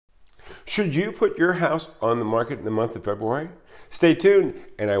Should you put your house on the market in the month of February? Stay tuned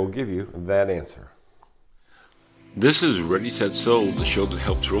and I will give you that answer. This is Ready, Set, Sold, the show that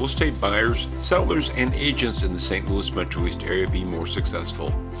helps real estate buyers, sellers, and agents in the St. Louis Metro East area be more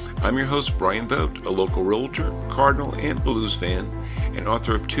successful. I'm your host, Brian Vogt, a local realtor, Cardinal, and Blues fan, and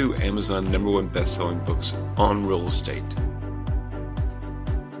author of 2 Amazon #1 best-selling books on real estate.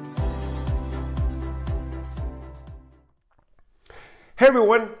 Hey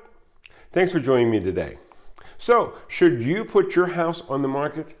everyone, thanks for joining me today. So, should you put your house on the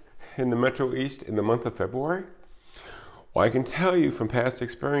market in the Metro East in the month of February? Well, I can tell you from past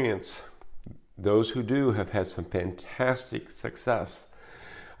experience, those who do have had some fantastic success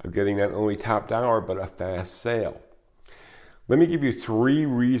of getting not only top dollar, but a fast sale. Let me give you 3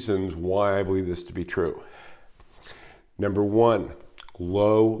 reasons why I believe this to be true. Number 1,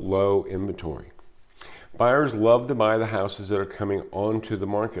 low inventory. Buyers love to buy the houses that are coming onto the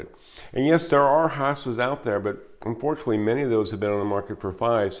market. And yes, there are houses out there, but unfortunately many of those have been on the market for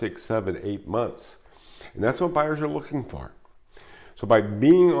 5, 6, 7, 8 months. And that's what buyers are looking for. So by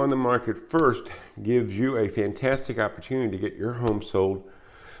being on the market first gives you a fantastic opportunity to get your home sold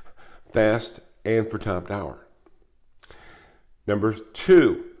fast and for top dollar. Number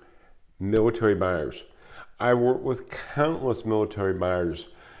 2, military buyers. I work with countless military buyers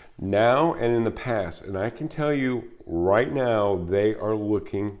now and in the past, and I can tell you right now they are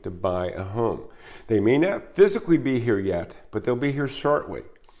looking to buy a home. They may not physically be here yet, but they'll be here shortly.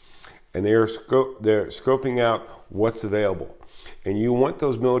 And they're scoping out what's available. And you want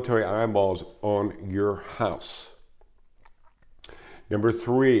those military eyeballs on your house. Number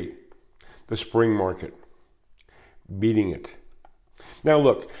 3, the spring market. Beating it. Now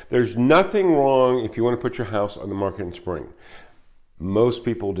look, there's nothing wrong if you want to put your house on the market in spring. Most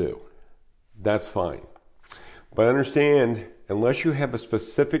people do. That's fine. But understand, unless you have a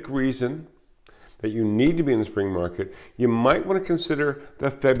specific reason that you need to be in the spring market, you might want to consider the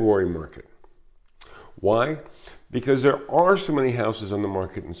February market. Why? Because there are so many houses on the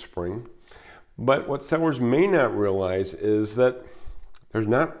market in spring, but what sellers may not realize is that there's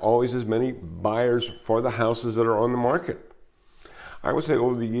not always as many buyers for the houses that are on the market. I would say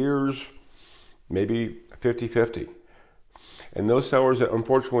over the years, maybe 50-50. And those sellers that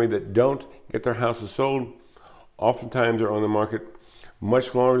unfortunately that don't get their houses sold, oftentimes are on the market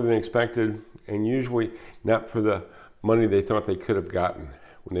much longer than expected, and usually not for the money they thought they could have gotten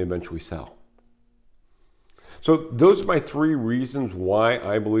when they eventually sell. So those are my 3 reasons why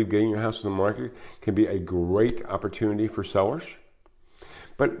I believe getting your house on the market can be a great opportunity for sellers.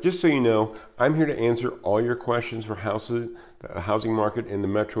 But just so you know, I'm here to answer all your questions for the housing market in the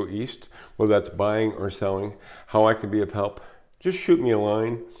Metro East, whether that's buying or selling, how I can be of help. Just shoot me a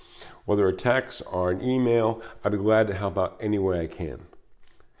line, whether a text or an email. I'd be glad to help out any way I can.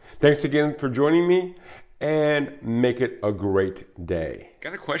 Thanks again for joining me, and make it a great day.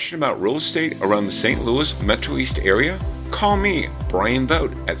 Got a question about real estate around the St. Louis Metro East area? Call me, Brian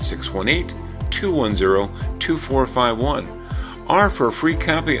Vogt, at 618-210-2451. Or for a free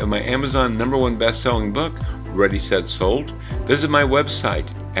copy of my Amazon #1 best-selling book, Ready, Set, Sold, visit my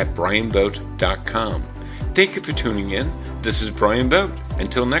website at brianvogt.com. Thank you for tuning in. This is Brian Vogt.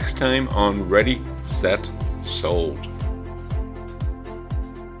 Until next time on Ready, Set, Sold.